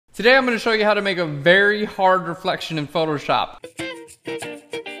Today I'm going to show you how to make a very hard reflection in Photoshop.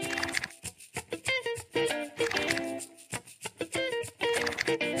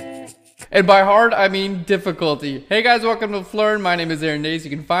 And by hard, I mean difficulty. Hey guys, welcome to Phlearn. My name is Aaron Nace. You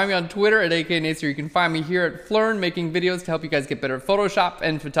can find me on Twitter at @AKNace, or you can find me here at Phlearn making videos to help you guys get better at Photoshop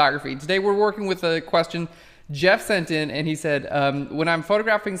and photography. Today we're working with a question Jeff sent in, and he said, when I'm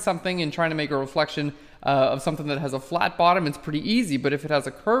photographing something and trying to make a reflection of something that has a flat bottom, it's pretty easy, but if it has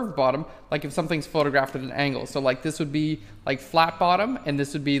a curved bottom, like if something's photographed at an angle, so like this would be like flat bottom, and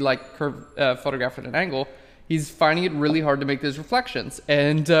this would be like curved, photographed at an angle, he's finding it really hard to make those reflections.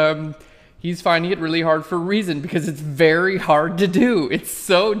 And he's finding it really hard for a reason, because it's very hard to do. It's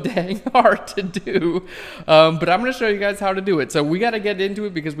so dang hard to do. But I'm gonna show you guys how to do it. So we gotta get into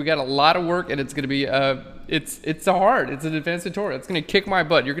it because we got a lot of work, and it's gonna be, it's hard. It's an advanced tutorial. It's gonna kick my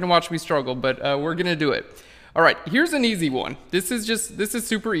butt. You're gonna watch me struggle, but we're gonna do it. All right, here's an easy one. This is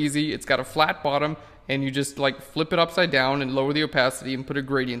super easy. It's got a flat bottom, and you just like flip it upside down and lower the opacity and put a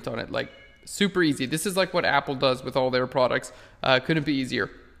gradient on it. Like super easy. This is like what Apple does with all their products. Couldn't be easier.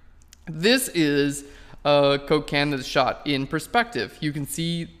 This is a Coke can that's shot in perspective. You can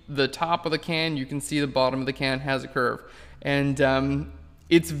see the top of the can, you can see the bottom of the can has a curve. And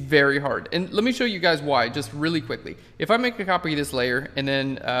it's very hard. And let me show you guys why, just really quickly. If I make a copy of this layer and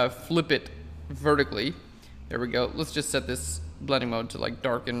then flip it vertically, there we go. Let's just set this blending mode to like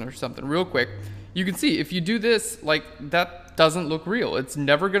darken or something real quick. You can see if you do this, like that doesn't look real. It's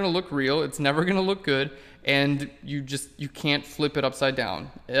never gonna look real. It's never gonna look good. And you can't flip it upside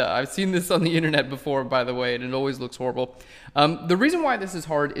down. I've seen this on the internet before, by the way, and it always looks horrible. The reason why this is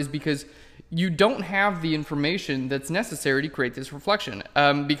hard is because you don't have the information that's necessary to create this reflection.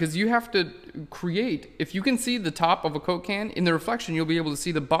 Because you have to create, if you can see the top of a Coke can, in the reflection you'll be able to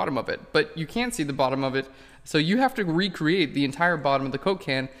see the bottom of it, but you can't see the bottom of it, so you have to recreate the entire bottom of the Coke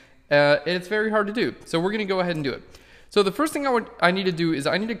can, and it's very hard to do. So we're gonna go ahead and do it. So the first thing I need to do is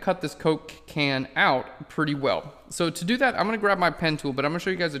I need to cut this Coke can out pretty well. So to do that, I'm going to grab my pen tool, but I'm going to show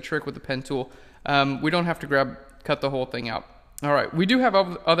you guys a trick with the pen tool. We don't have to cut the whole thing out. All right, we do have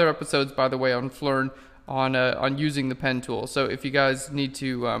other episodes, by the way, on Phlearn on using the pen tool. So if you guys need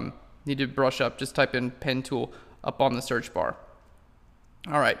to brush up, just type in pen tool up on the search bar.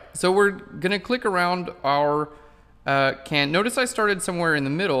 All right, so we're going to click around our can. Notice I started somewhere in the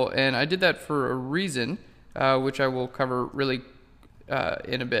middle, and I did that for a reason. Which I will cover really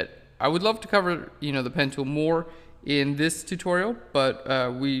in a bit. I would love to cover the pen tool more in this tutorial,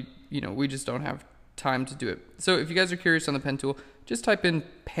 but we just don't have time to do it. So if you guys are curious on the pen tool, just type in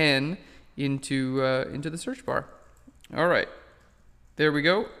pen into the search bar. All right, there we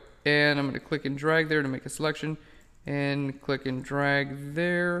go. And I'm going to click and drag there to make a selection, and click and drag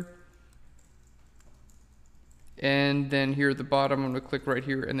there. And then here at the bottom, I'm going to click right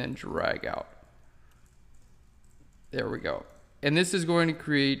here and then drag out. There we go. And this is going to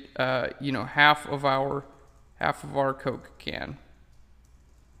create, half of our Coke can.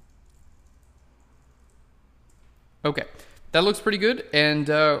 Okay, that looks pretty good. And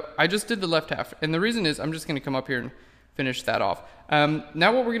I just did the left half. And the reason is I'm just going to come up here and finish that off.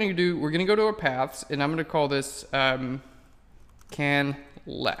 Now what we're going to do, we're going to go to our paths, and I'm going to call this can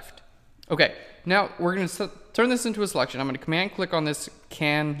left. Okay, now we're going to turn this into a selection. I'm going to command click on this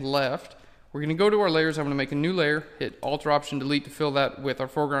can left. We're going to go to our layers. I'm going to make a new layer, hit Alt-Option-Delete to fill that with our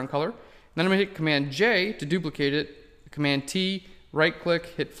foreground color. Then I'm going to hit Command J to duplicate it, Command T, right-click,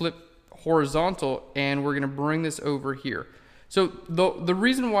 hit Flip Horizontal, and we're going to bring this over here. So the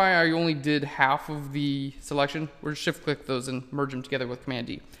reason why I only did half of the selection, we're Shift-click those and merge them together with Command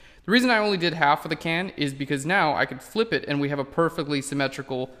D. The reason I only did half of the can is because now I could flip it and we have a perfectly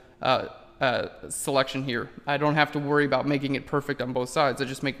symmetrical selection here. I don't have to worry about making it perfect on both sides. I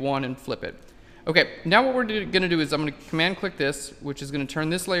just make one and flip it. Okay, now what we're going to do is I'm going to command click this, which is going to turn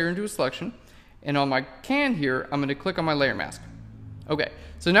this layer into a selection. And on my can here, I'm going to click on my layer mask. Okay,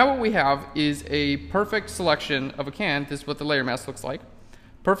 so now what we have is a perfect selection of a can. This is what the layer mask looks like.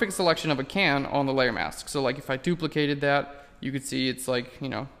 Perfect selection of a can on the layer mask. So like if I duplicated that, you could see it's like,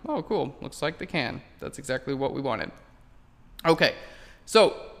 oh cool, looks like the can. That's exactly what we wanted. Okay,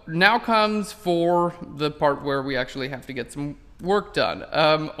 so now comes for the part where we actually have to get some work done.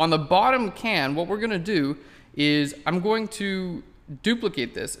 On the bottom can, what we're going to do is I'm going to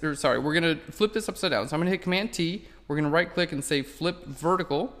duplicate this, we're going to flip this upside down. So I'm going to hit Command T, we're going to right click and say flip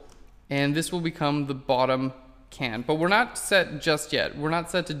vertical, and this will become the bottom can. But we're not set just yet. We're not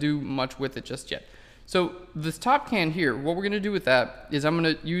set to do much with it just yet. So this top can here, what we're going to do with that is I'm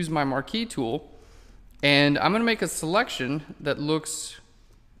going to use my marquee tool, and I'm going to make a selection that looks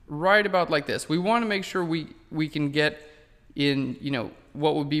right about like this. We want to make sure we can get in,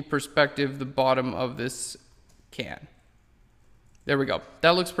 what would be perspective the bottom of this can. There we go.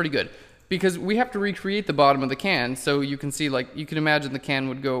 That looks pretty good because we have to recreate the bottom of the can, so you can see, like, you can imagine the can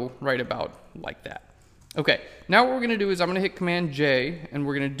would go right about like that. Okay, now what we're gonna do is I'm gonna hit Command J and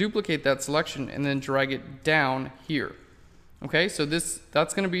we're gonna duplicate that selection and then drag it down here. Okay, so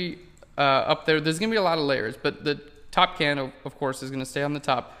that's gonna be up there. There's gonna be a lot of layers, but the top can, of course, is gonna stay on the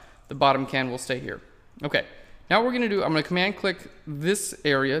top. The bottom can will stay here. Okay, now what we're gonna do, I'm gonna Command click this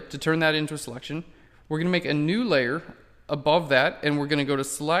area to turn that into a selection. We're gonna make a new layer above that, and we're gonna go to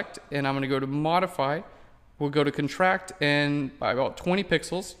select, and I'm gonna go to modify. We'll go to contract, and by about 20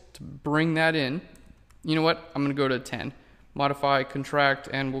 pixels to bring that in. You know what? I'm gonna go to 10. Modify, contract,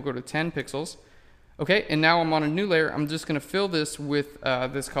 and we'll go to 10 pixels. Okay, and now I'm on a new layer. I'm just gonna fill this with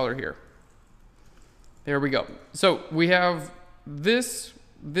this color here. There we go. So we have this,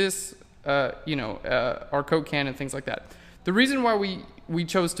 our Coke can and things like that. The reason why we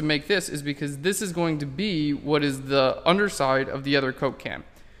chose to make this is because this is going to be what is the underside of the other Coke can.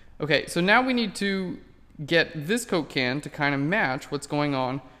 Okay, so now we need to get this Coke can to kind of match what's going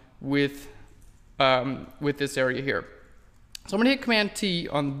on with this area here. So I'm gonna hit Command T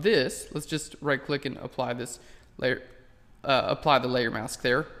on this. Let's just right click and apply this layer, apply the layer mask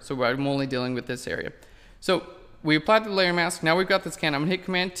there. So I'm only dealing with this area. So we applied the layer mask. Now we've got this can. I'm gonna hit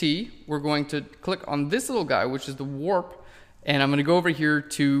Command T. We're going to click on this little guy, which is the warp, and I'm gonna go over here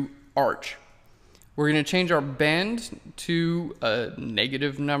to arch. We're gonna change our bend to a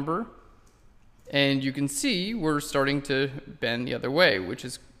negative number, and you can see we're starting to bend the other way, which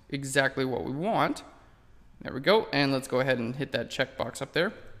is exactly what we want. There we go, and let's go ahead and hit that checkbox up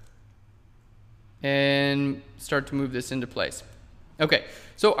there and start to move this into place. Okay,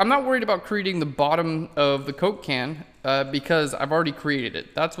 so I'm not worried about creating the bottom of the Coke can because I've already created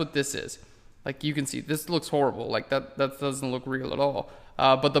it. That's what this is. Like, you can see, this looks horrible. Like, that doesn't look real at all.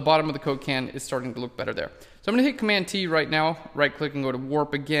 But the bottom of the Coke can is starting to look better there. So I'm gonna hit Command T right now, right click and go to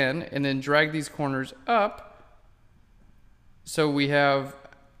warp again, and then drag these corners up. So we have,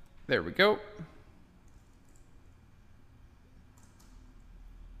 there we go.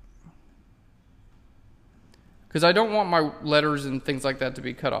 Because I don't want my letters and things like that to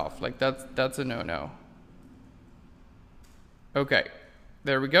be cut off. Like, that's a no-no. Okay,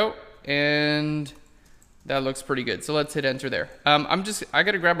 there we go. And that looks pretty good. So let's hit enter there. I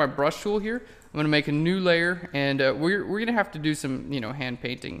gotta grab my brush tool here. I'm gonna make a new layer, and we're gonna have to do some, hand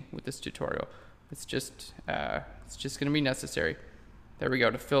painting with this tutorial. It's just gonna be necessary. There we go,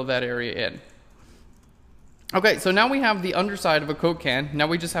 to fill that area in. Okay, so now we have the underside of a Coke can. Now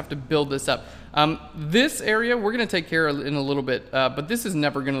we just have to build this up. This area we're gonna take care of in a little bit, but this is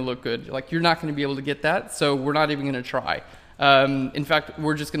never gonna look good. Like, you're not gonna be able to get that, so we're not even gonna try. In fact,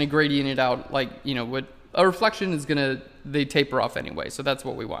 we're just gonna gradient it out, like, what a reflection is they taper off anyway, so that's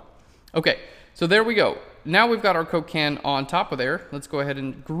what we want. Okay, so there we go. Now we've got our Coke can on top of there. Let's go ahead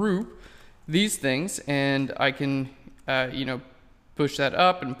and group these things, and I can, push that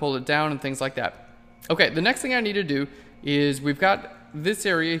up and pull it down and things like that. Okay, the next thing I need to do is we've got this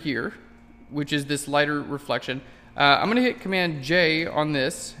area here, which is this lighter reflection. I'm gonna hit Command J on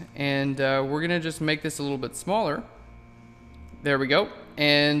this, and we're gonna just make this a little bit smaller. There we go.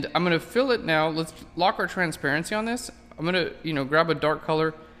 And I'm gonna fill it now. Let's lock our transparency on this. I'm gonna, grab a dark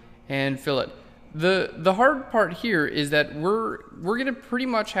color and fill it. The hard part here is that we're gonna pretty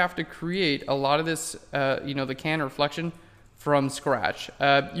much have to create a lot of this, the can reflection from scratch.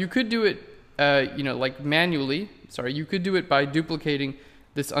 You could do it, like manually. Sorry, you could do it by duplicating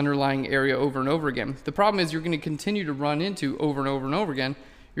this underlying area over and over again. The problem is you're gonna continue to run into over and over and over again.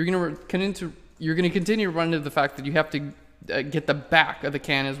 You're gonna continue to run into the fact that you have to get the back of the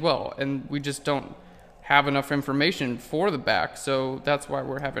can as well, and we just don't have enough information for the back, so that's why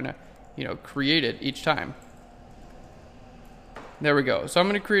we're having to create it each time. There we go. So I'm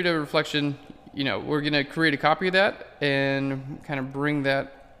going to create a reflection. We're going to create a copy of that and kind of bring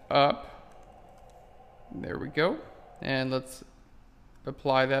that up. There we go, and let's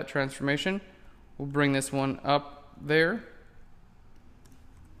apply that transformation. We'll bring this one up there.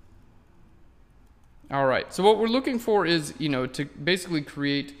 All right, so what we're looking for is, to basically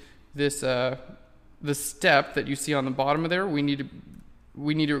create this, the step that you see on the bottom of there. We need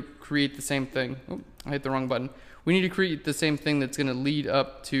to create the same thing. Oh, I hit the wrong button. We need to create the same thing that's gonna lead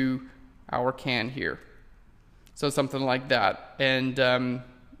up to our can here. So something like that, and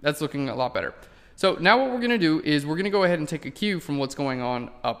that's looking a lot better. So now what we're gonna do is we're gonna go ahead and take a cue from what's going on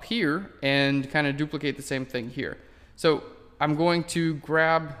up here and kind of duplicate the same thing here. So I'm going to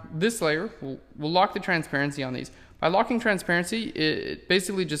grab this layer. We'll lock the transparency on these. By locking transparency, it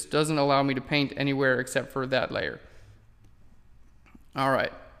basically just doesn't allow me to paint anywhere except for that layer. All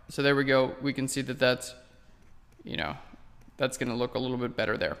right, so there we go. We can see that that's, you know, that's gonna look a little bit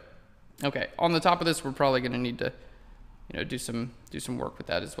better there. Okay, on the top of this, we're probably gonna need to, you know, do some work with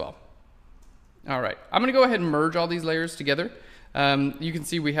that as well. All right, I'm gonna go ahead and merge all these layers together. You can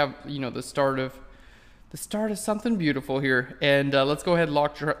see we have, you know, the start of something beautiful here. And let's go ahead and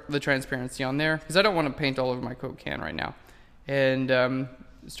lock the transparency on there, because I don't want to paint all over my Coke can right now. And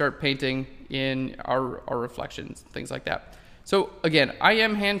start painting in our reflections, things like that. So again, I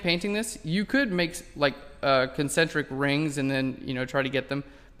am hand painting this. You could make like concentric rings and then, you know, try to get them.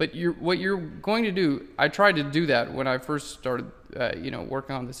 But what you're going to do, I tried to do that when I first started, you know,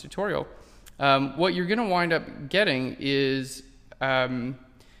 working on this tutorial. What you're going to wind up getting is,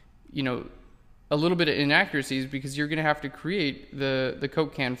 you know, a little bit of inaccuracies, because you're going to have to create the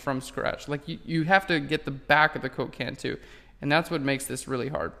Coke can from scratch. Like you have to get the back of the Coke can too. And that's what makes this really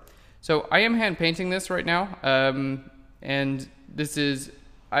hard. So I am hand painting this right now. And this is,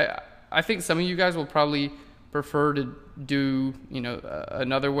 I think some of you guys will probably prefer to do, you know,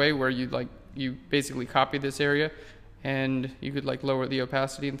 another way where you basically copy this area and you could like lower the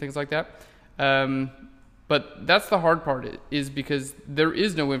opacity and things like that. But that's the hard part, is because there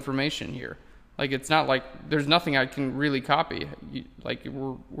is no information here. Like, it's not like there's nothing I can really copy. Like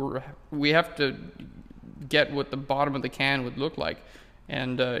we have to get what the bottom of the can would look like.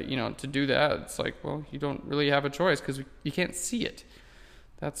 And, you know, to do that, it's like, well, you don't really have a choice because you can't see it.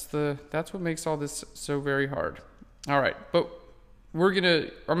 That's what makes all this so very hard. All right, but I'm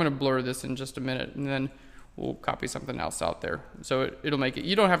gonna blur this in just a minute, and then we'll copy something else out there. So it'll make it,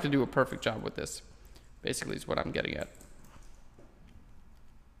 you don't have to do a perfect job with this, basically is what I'm getting at.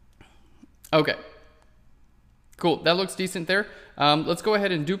 Okay, cool, that looks decent there. Let's go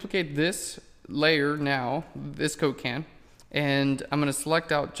ahead and duplicate this layer now, this Coke can, and I'm gonna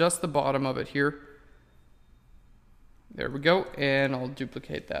select out just the bottom of it here. There we go, and I'll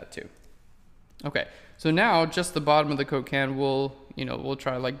duplicate that too. Okay, so now just the bottom of the Coke can, we'll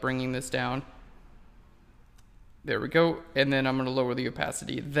try like bringing this down. There we go, and then I'm gonna lower the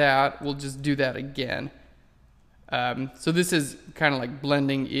opacity. We'll just do that again. So this is kind of like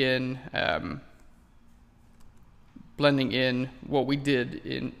blending in what we did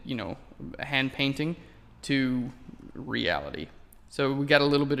in, you know, hand painting to reality. So we got a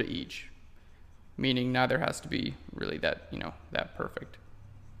little bit of each, meaning neither has to be really that, you know, that perfect.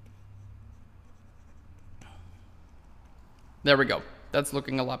 There we go. That's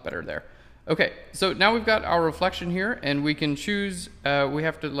looking a lot better there. Okay, so now we've got our reflection here, and we can choose, we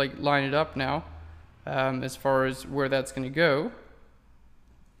have to like line it up now as far as where that's going to go.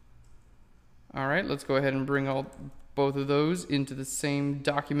 All right, let's go ahead and bring both of those into the same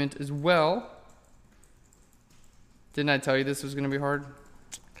document as well. Didn't I tell you this was going to be hard?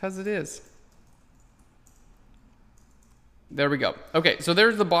 Because it is. There we go. Okay, so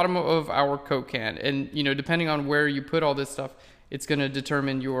there's the bottom of our Coke can, and you know, depending on where you put all this stuff, it's going to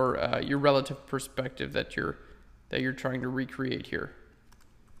determine your relative perspective that you're trying to recreate here.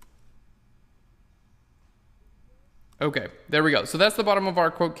 Okay, there we go. So that's the bottom of our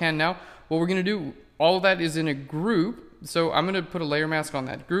Coke can now. What we're going to do, all of that is in a group. So I'm going to put a layer mask on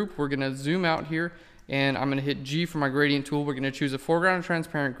that group. We're going to zoom out here, and I'm going to hit G for my gradient tool. We're going to choose a foreground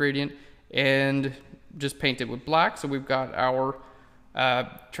transparent gradient and just paint it with black. So we've got our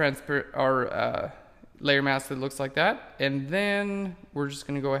layer mask that looks like that. And then we're just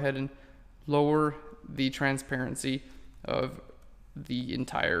going to go ahead and lower the transparency of the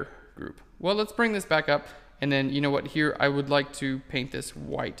entire group. Well, let's bring this back up. And then, you know what, here I would like to paint this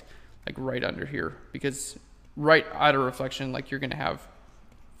white, like right under here, because right out of reflection, like you're going to have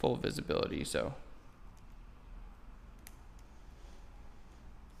full visibility. So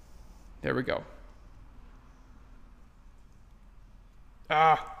there we go.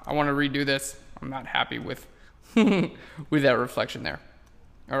 I want to redo this. I'm not happy with with that reflection there.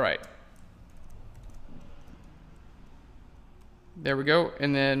 All right. There we go.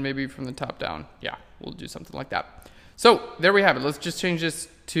 And then maybe from the top down. Yeah, we'll do something like that. So there we have it. Let's just change this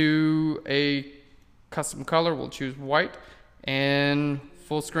to a custom color. We'll choose white and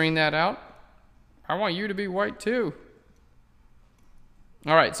full screen that out. I want you to be white too.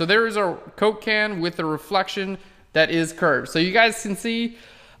 All right, so there is our Coke can with the reflection that is curved. So you guys can see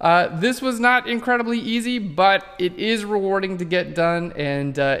this was not incredibly easy, but it is rewarding to get done,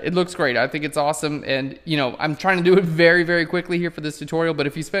 and it looks great. I think it's awesome, and you know, I'm trying to do it very, very quickly here for this tutorial, but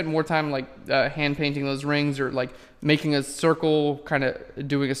if you spent more time like hand painting those rings, or like making a circle, kind of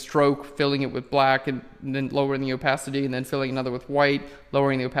doing a stroke, filling it with black, and then lowering the opacity, and then filling another with white,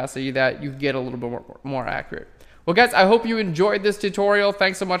 lowering the opacity, that you get a little bit more accurate. Well guys, I hope you enjoyed this tutorial.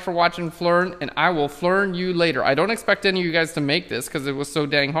 Thanks so much for watching Phlearn, and I will Phlearn you later. I don't expect any of you guys to make this because it was so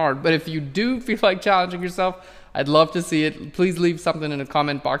dang hard, but if you do feel like challenging yourself, I'd love to see it. Please leave something in the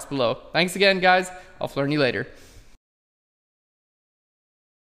comment box below. Thanks again guys, I'll Phlearn you later.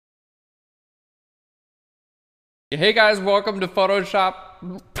 Hey guys, welcome to Photoshop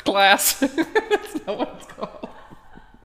class. That's not what it's called.